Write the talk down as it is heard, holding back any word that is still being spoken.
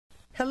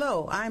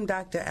Hello, I'm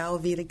Dr.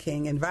 Alveda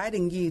King,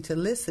 inviting you to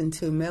listen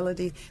to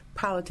Melody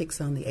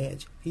Politics on the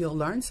Edge. You'll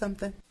learn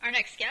something. Our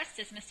next guest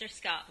is Mr.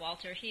 Scott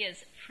Walter. He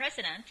is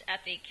president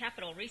at the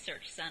Capital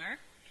Research Center.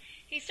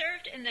 He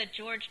served in the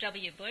George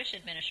W. Bush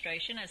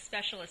administration as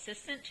special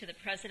assistant to the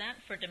president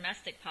for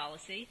domestic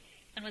policy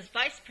and was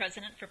vice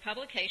president for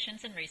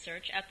publications and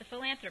research at the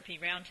Philanthropy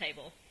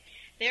Roundtable.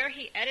 There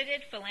he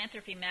edited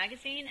Philanthropy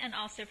magazine and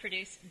also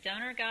produced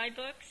donor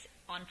guidebooks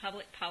on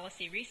public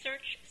policy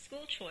research,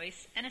 school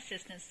choice, and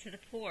assistance to the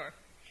poor.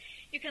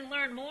 You can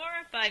learn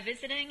more by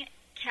visiting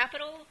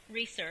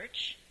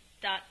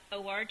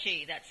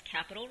capitalresearch.org. That's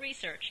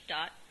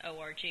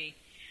capitalresearch.org.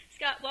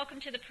 Scott, welcome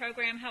to the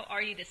program. How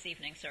are you this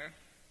evening, sir?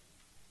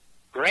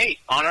 Great.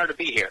 Honor to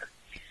be here.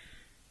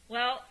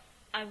 Well,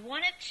 I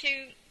wanted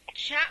to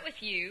chat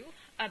with you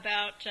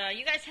about,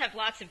 you guys have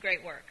lots of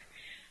great work.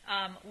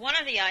 One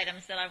of the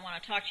items that I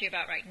want to talk to you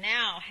about right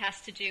now has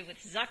to do with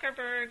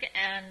Zuckerberg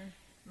and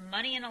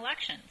money in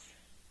elections.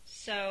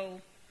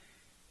 So,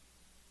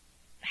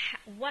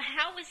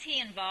 how was he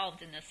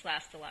involved in this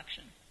last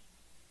election?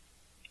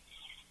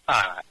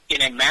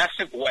 In a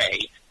massive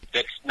way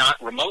that's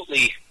not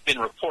remotely been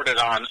reported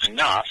on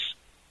enough.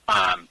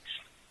 The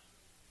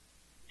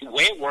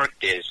way it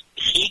worked is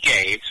he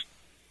gave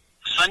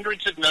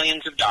hundreds of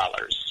millions of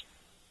dollars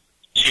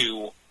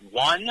to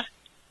one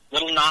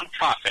little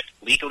nonprofit,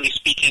 legally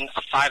speaking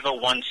a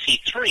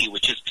 501c3,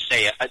 which is to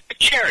say a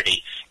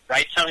charity,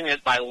 right? Something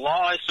that by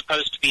law is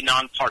supposed to be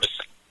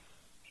nonpartisan,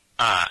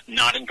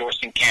 not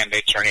endorsing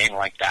candidates or anything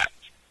like that.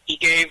 He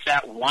gave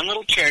that one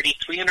little charity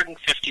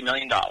 $350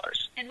 million.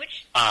 And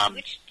which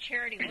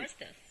charity was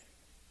this?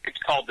 It's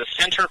called the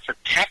Center for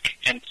Tech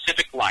and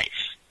Civic Life.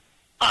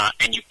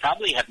 And you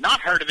probably have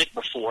not heard of it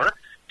before.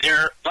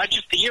 Their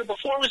budget the year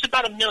before was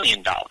about $1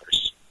 million.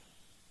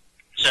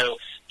 So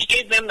he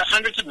gave them the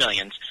hundreds of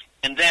millions,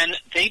 and then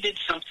they did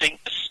something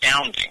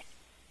astounding.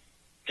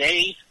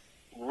 They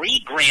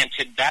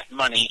re-granted that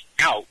money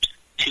out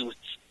to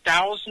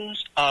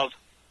thousands of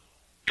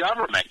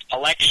government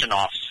election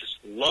offices,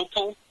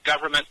 local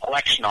government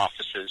election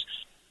offices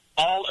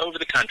all over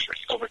the country,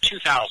 over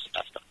 2,000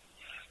 of them.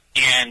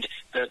 And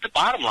the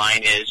bottom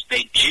line is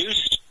they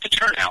juiced the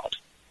turnout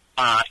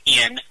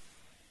in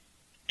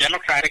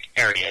Democratic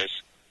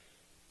areas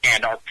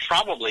and are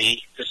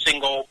probably the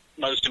single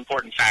most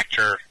important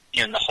factor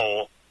in the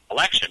whole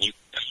election,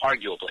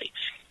 arguably.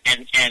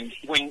 And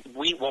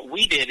what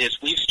we did is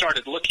we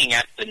started looking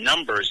at the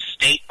numbers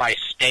state by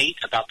state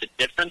about the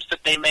difference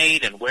that they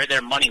made and where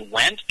their money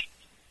went,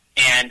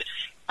 and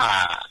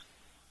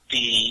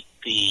the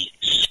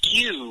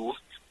skew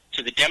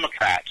to the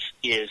Democrats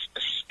is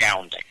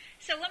astounding.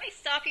 So let me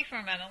stop you for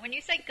a moment. When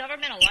you say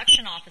government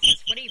election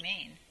offices, what do you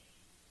mean?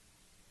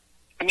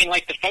 I mean,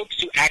 like the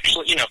folks who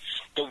actually,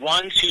 the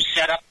ones who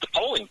set up the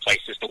polling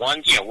places, the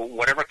ones,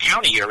 whatever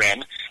county you're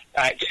in.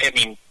 I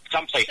mean,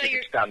 some places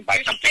it's done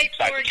by something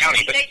inside the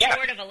county, but state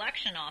board of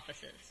election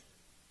offices.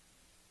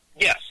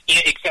 Yes,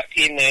 except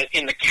in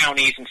the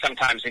counties and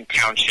sometimes in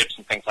townships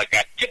and things like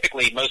that.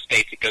 Typically, most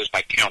states it goes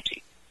by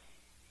county.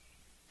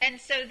 And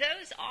so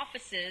those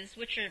offices,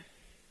 which are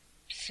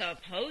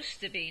supposed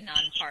to be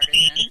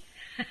nonpartisan,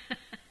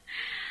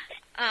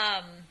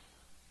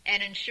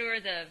 and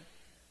ensure the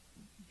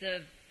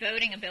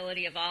voting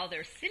ability of all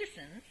their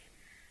citizens.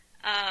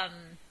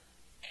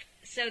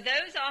 So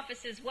those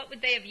offices, what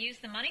would they have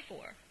used the money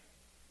for?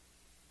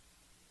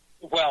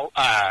 Well,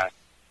 I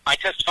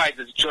testified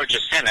to the Georgia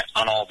Senate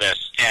on all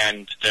this,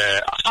 and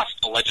the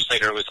hostile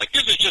legislator was like,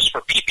 this is just for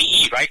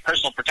PPE, right,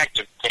 personal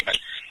protective equipment.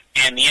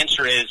 And the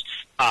answer is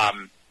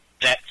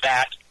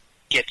that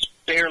gets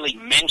barely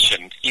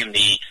mentioned in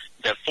the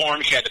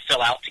forms you had to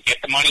fill out to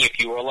get the money if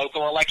you were a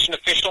local election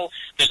official.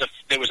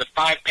 There was a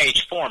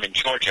 5-page form in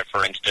Georgia,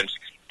 for instance.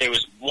 There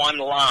was one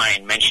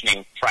line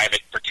mentioning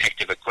private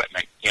protective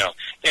equipment.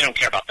 They don't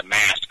care about the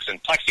masks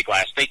and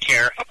plexiglass. They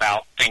care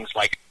about things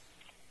like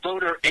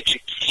voter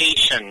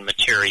education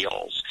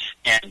materials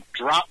and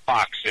drop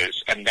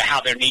boxes, and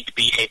how there need to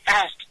be a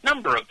vast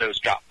number of those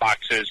drop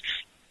boxes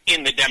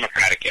in the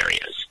Democratic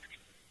areas.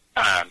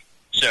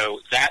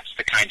 So that's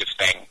the kind of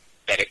thing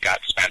that it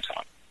got spent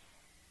on.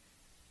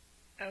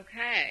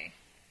 Okay.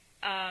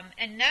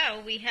 And no,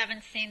 we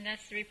haven't seen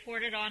this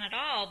reported on at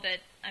all, but,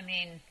 I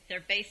mean, they're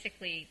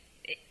basically,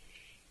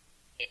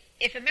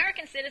 if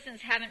American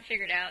citizens haven't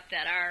figured out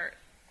that our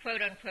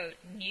quote-unquote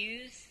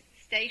news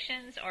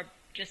stations are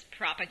just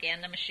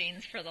propaganda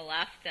machines for the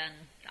left, then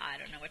I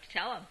don't know what to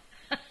tell them.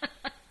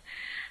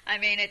 I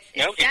mean, it's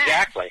sad.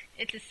 Exactly.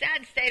 It's a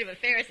sad state of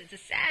affairs. It's a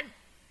sad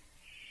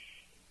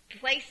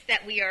place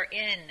that we are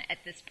in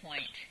at this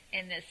point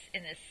in this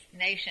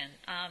nation.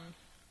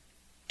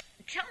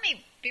 Tell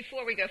me,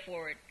 before we go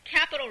forward,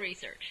 Capital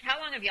Research, how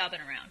long have y'all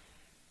been around?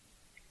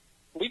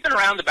 We've been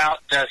around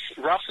about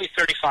roughly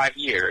 35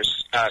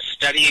 years,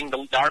 studying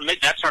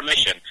that's our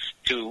mission,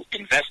 to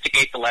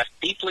investigate the left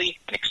deeply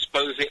and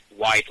expose it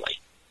widely.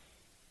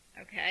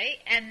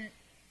 Okay, and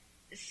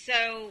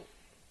so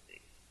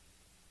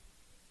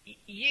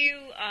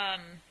you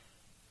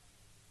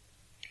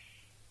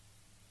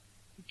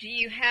Do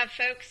you have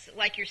folks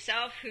like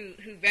yourself who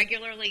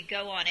regularly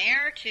go on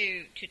air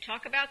to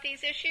talk about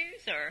these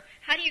issues, or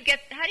how do you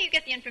get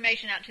the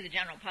information out to the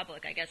general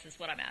public, I guess is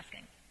what I'm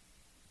asking?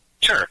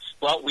 Sure.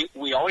 Well,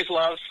 we always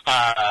love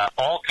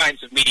all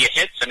kinds of media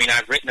hits. I mean,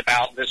 I've written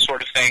about this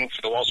sort of thing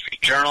for the Wall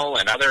Street Journal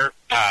and other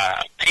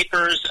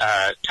papers.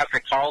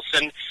 Tucker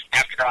Carlson,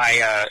 after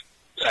I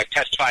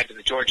testified to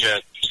the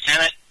Georgia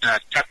Senate,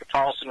 Tucker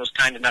Carlson was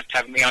kind enough to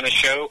have me on his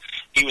show.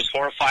 He was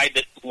horrified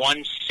that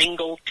one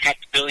single tech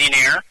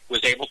billionaire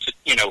was able to,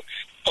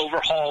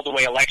 overhaul the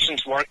way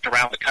elections worked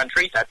around the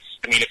country. If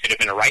it had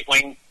been a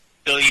right-wing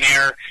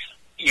billionaire,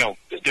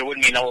 there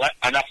wouldn't be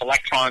enough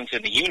electrons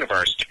in the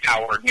universe to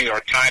power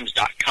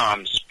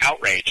NewYorkTimes.com's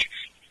outrage.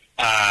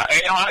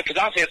 Because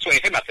honestly, that's the way I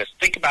think about this.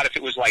 Think about if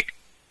it was like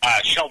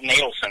Sheldon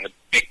Adelson, the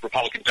big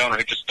Republican donor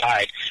who just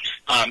died.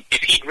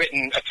 If he'd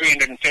written a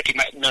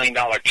 $350 million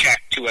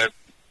check to a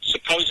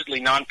supposedly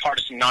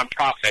nonpartisan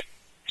nonprofit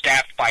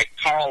staffed by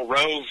Karl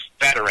Rove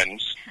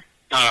veterans,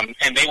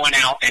 and they went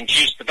out and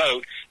juiced the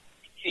vote,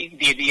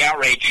 the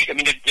outrage,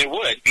 there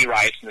would be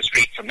riots in the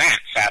street from that,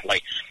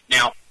 sadly.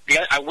 Now,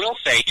 I will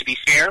say, to be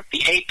fair,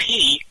 the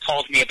AP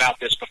called me about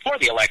this before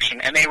the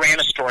election, and they ran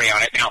a story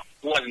on it. Now,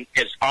 it wasn't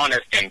as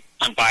honest and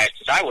unbiased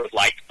as I would have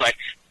liked, but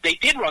they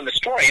did run the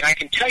story, and I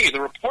can tell you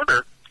the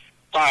reporter,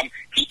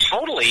 he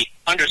totally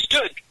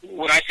understood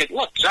when I said,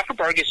 look,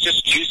 Zuckerberg is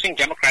just juicing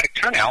Democratic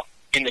turnout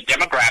in the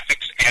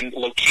demographics and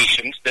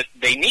locations that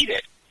they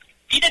needed.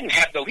 He didn't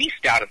have the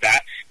least doubt of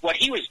that. What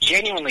he was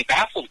genuinely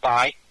baffled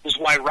by was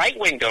why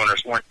right-wing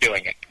donors weren't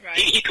doing it. Right.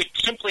 He could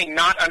simply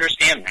not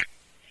understand that.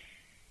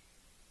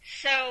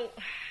 So,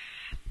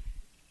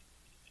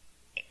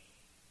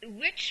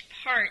 which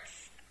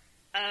parts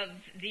of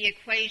the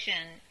equation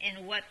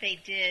in what they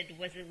did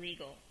was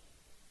illegal?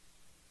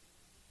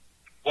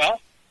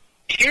 Well,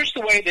 here's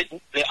the way that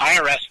the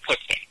IRS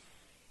puts it.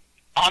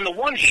 On the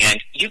one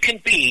hand, you can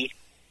be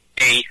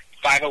a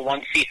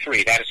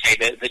 501c3, that is, say,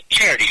 the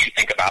charities you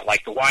think about,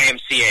 like the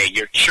YMCA,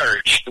 your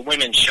church, the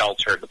women's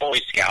shelter, the Boy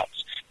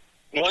Scouts,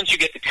 the ones you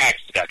get the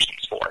tax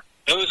deductions for.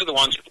 Those are the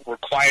ones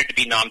required to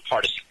be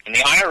nonpartisan. And the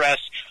IRS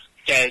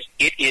says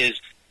it is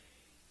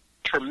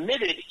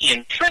permitted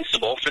in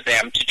principle for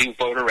them to do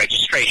voter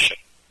registration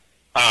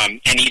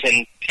and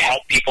even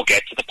help people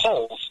get to the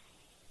polls.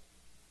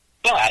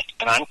 But,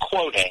 and I'm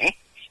quoting,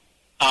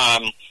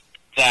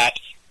 that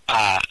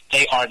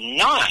they are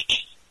not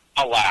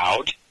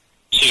allowed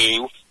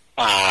to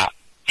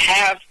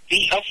have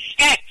the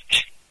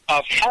effect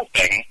of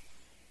helping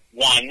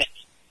one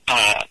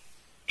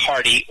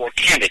party or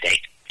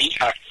candidate. The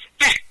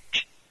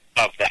effect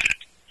of that.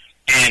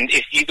 And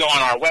if you go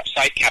on our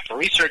website,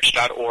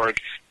 capitalresearch.org,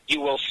 you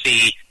will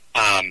see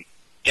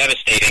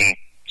devastating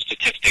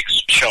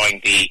statistics showing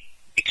the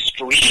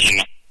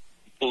extreme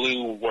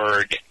blue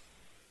word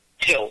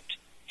tilt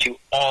to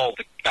all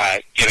the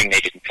giving they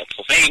did in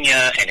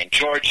Pennsylvania and in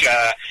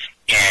Georgia,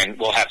 and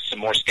we'll have some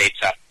more states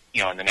up,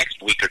 in the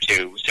next week or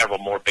two, several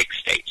more big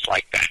states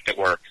like that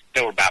were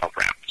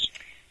battlegrounds.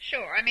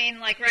 Sure.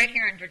 Like right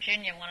here in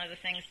Virginia, one of the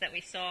things that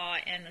we saw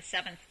in the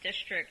 7th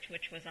District,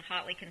 which was a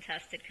hotly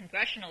contested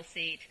congressional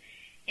seat,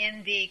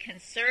 in the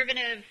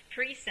conservative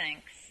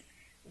precincts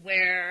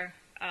where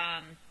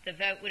the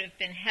vote would have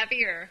been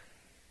heavier,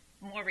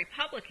 more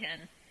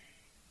Republican,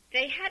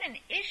 they had an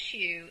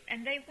issue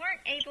and they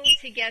weren't able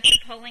to get the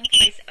polling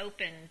place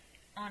open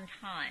on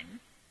time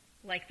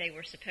like they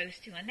were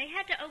supposed to, and they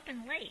had to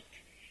open late.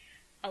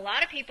 A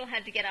lot of people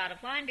had to get out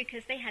of line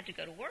because they had to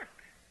go to work.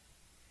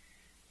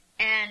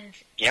 And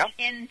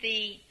in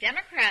the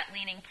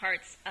Democrat-leaning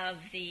parts of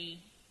the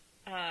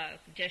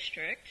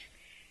district,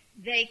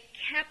 they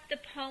kept the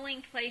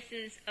polling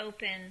places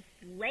open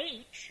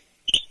late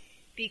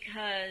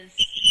because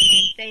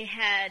they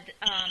had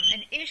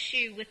an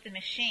issue with the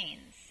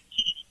machines.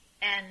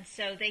 And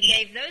so they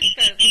gave those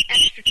folks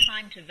extra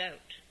time to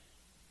vote.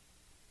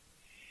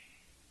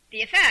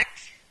 The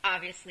effect,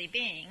 obviously,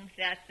 being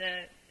that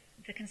the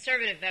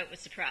conservative vote was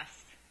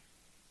suppressed.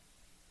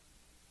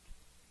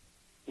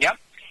 Yep.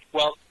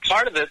 Well,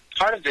 part of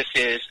this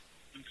is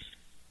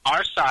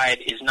our side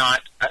is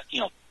not,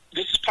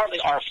 this is partly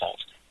our fault.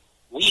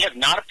 We have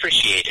not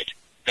appreciated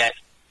that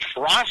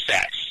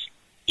process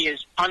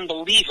is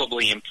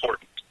unbelievably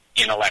important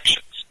in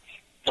elections.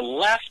 The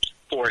left,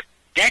 for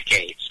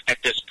decades at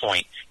this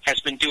point,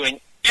 has been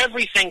doing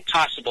everything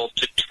possible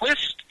to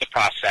twist the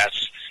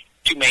process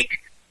to make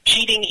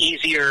cheating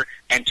easier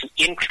and to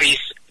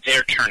increase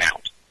their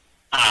turnout.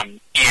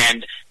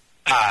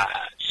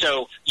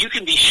 So you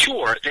can be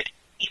sure that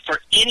for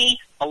any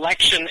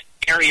election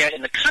area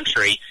in the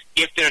country,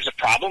 if there's a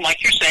problem,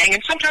 like you're saying,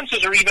 and sometimes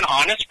those are even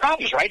honest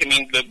problems, right?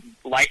 The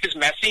life is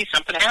messy,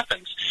 something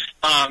happens.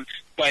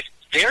 But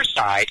their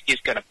side is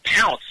going to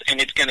pounce, and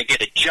it's going to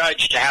get a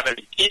judge to have an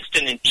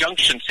instant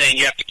injunction saying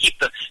you have to keep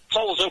the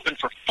polls open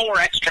for 4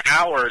 extra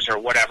hours or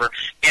whatever,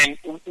 and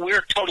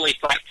we're totally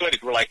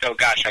flat-footed. We're like, oh,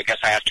 gosh, I guess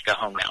I have to go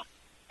home now,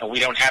 and we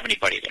don't have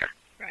anybody there.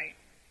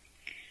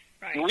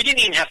 Right. And we didn't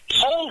even have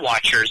poll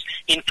watchers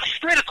in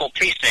critical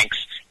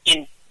precincts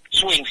in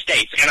swing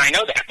states. And I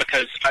know that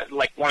because,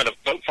 like one of the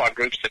vote fraud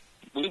groups that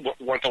we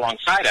worked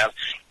alongside of,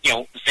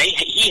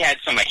 he had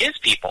some of his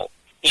people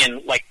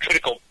in like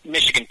critical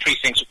Michigan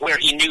precincts where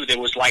he knew there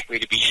was likely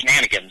to be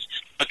shenanigans,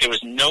 but there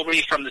was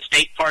nobody from the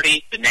state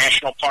party, the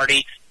national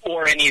party,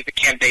 or any of the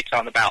candidates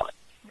on the ballot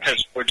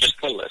because we're just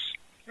clueless.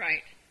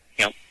 Right.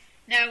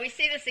 No, we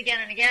see this again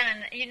and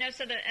again,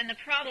 and the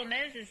problem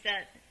is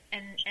that,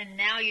 and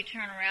now you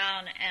turn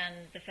around and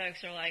the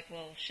folks are like,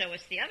 well, show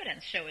us the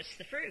evidence, show us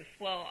the proof.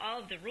 Well,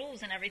 all of the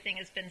rules and everything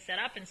has been set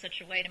up in such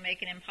a way to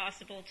make it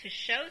impossible to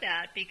show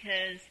that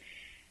because,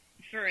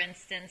 for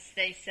instance,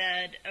 they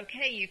said,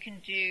 okay, you can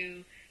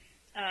do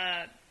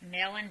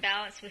mail-in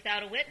ballots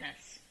without a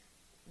witness.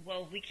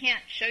 Well, we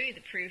can't show you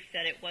the proof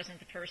that it wasn't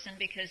the person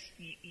because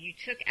you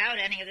took out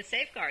any of the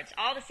safeguards.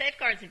 All the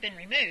safeguards have been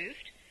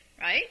removed,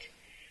 right?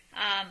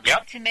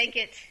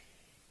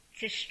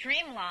 To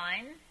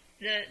streamline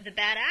the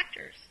bad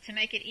actors, to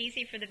make it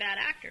easy for the bad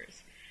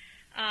actors.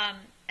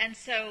 And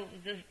so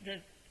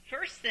the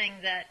first thing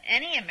that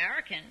any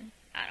American,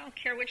 I don't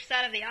care which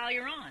side of the aisle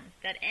you're on,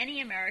 that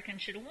any American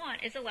should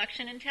want is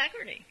election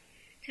integrity,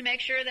 to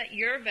make sure that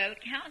your vote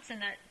counts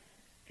and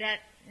that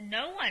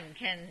no one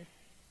can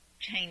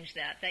change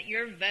that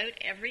your vote,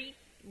 every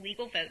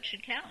legal vote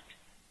should count.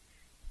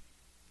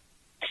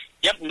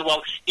 Yep.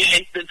 Well,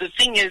 and the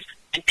thing is,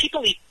 and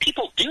people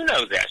do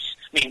know this.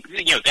 I mean,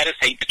 that is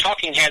the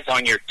talking heads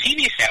on your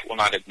TV set will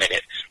not admit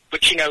it.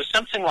 But,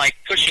 something like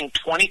pushing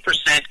 20%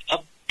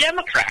 of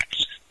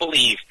Democrats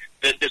believe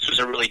that this was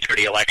a really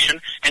dirty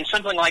election, and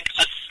something like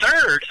a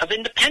third of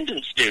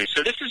independents do.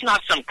 So this is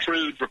not some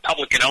crude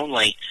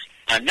Republican-only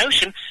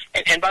notion.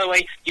 And by the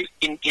way,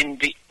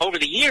 over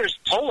the years,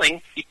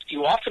 polling,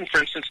 you often, for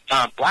instance,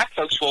 black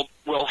folks will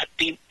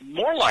be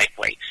more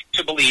likely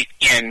to believe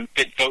in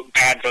that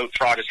bad vote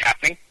fraud is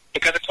happening.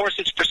 Because, of course,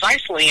 it's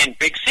precisely in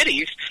big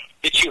cities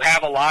that you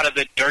have a lot of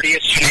the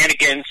dirtiest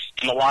shenanigans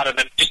and a lot of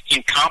the just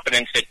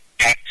incompetence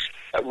at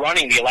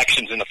running the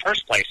elections in the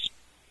first place.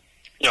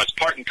 It's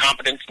part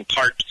incompetence and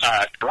part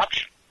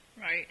corruption.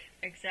 Right,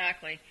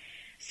 exactly.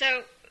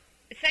 So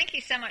thank you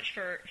so much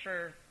for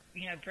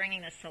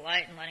bringing this to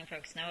light and letting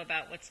folks know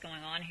about what's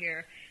going on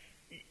here.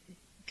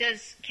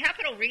 Does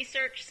Capital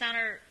Research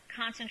Center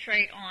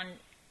concentrate on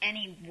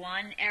any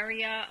one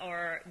area,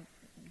 or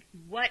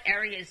what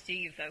areas do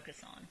you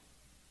focus on?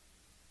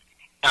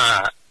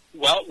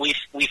 Well, we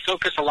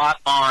focus a lot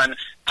on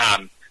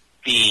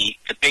the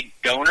big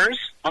donors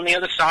on the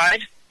other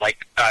side,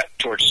 like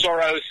George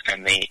Soros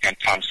and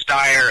Tom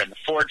Steyer and the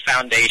Ford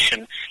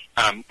Foundation.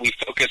 We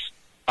focus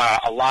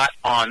a lot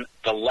on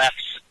the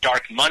left's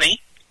dark money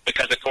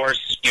because, of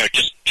course,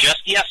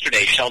 just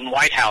yesterday, Sheldon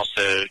Whitehouse,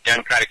 a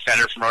Democratic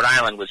senator from Rhode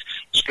Island, was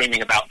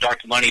screaming about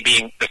dark money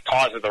being the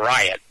cause of the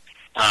riot.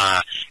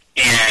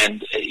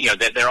 And,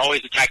 that they're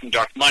always attacking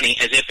dark money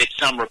as if it's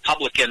some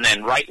Republican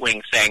and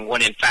right-wing thing,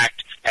 when in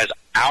fact, as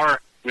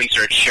our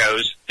research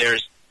shows,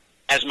 there's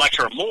as much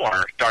or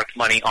more dark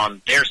money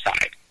on their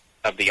side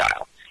of the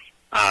aisle.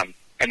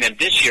 And then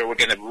this year, we're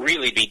going to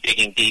really be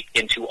digging deep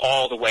into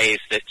all the ways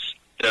that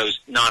those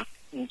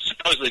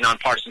supposedly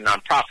nonpartisan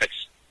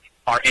nonprofits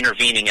are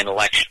intervening in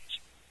elections.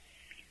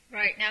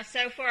 Right. Now,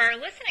 so for our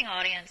listening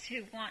audience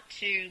who want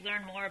to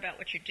learn more about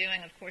what you're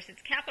doing, of course,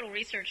 it's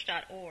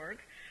capitalresearch.org.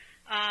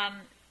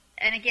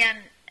 And again,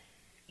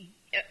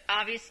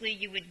 obviously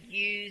you would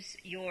use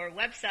your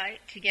website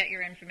to get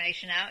your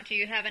information out. Do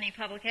you have any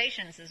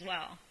publications as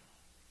well?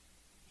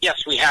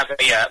 Yes, we have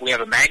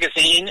a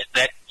magazine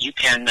that you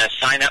can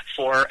sign up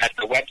for at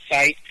the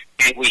website,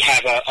 and we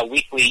have a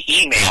weekly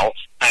email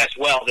as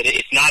well. That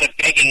it's not a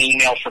begging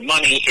email for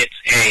money;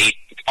 it's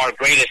our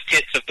greatest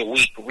hits of the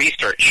week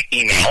research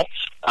email.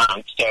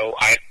 So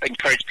I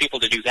encourage people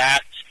to do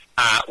that.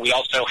 We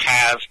also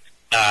have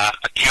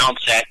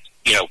accounts at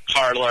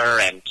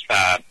Parler and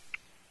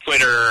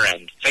Twitter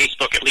and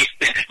Facebook. At least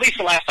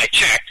the last I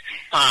checked.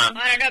 I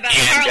don't know about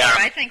Parler.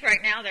 I think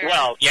right now they're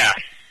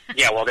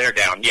well, they're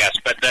down. Yes,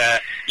 but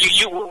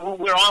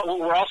we're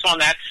also on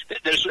that.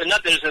 There's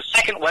a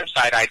second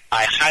website I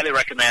highly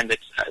recommend.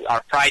 That's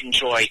our pride and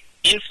joy,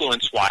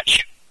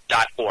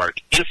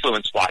 influencewatch.org.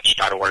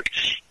 Influencewatch.org.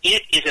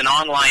 It is an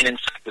online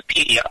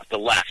encyclopedia of the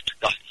left.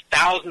 The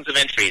thousands of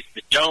entries,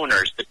 the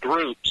donors, the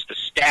groups, the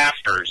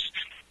staffers,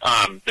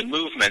 the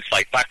movements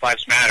like Black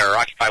Lives Matter or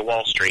Occupy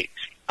Wall Street.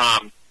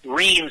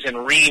 Reams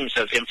and reams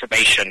of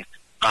information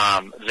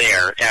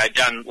there,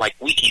 done like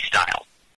wiki style.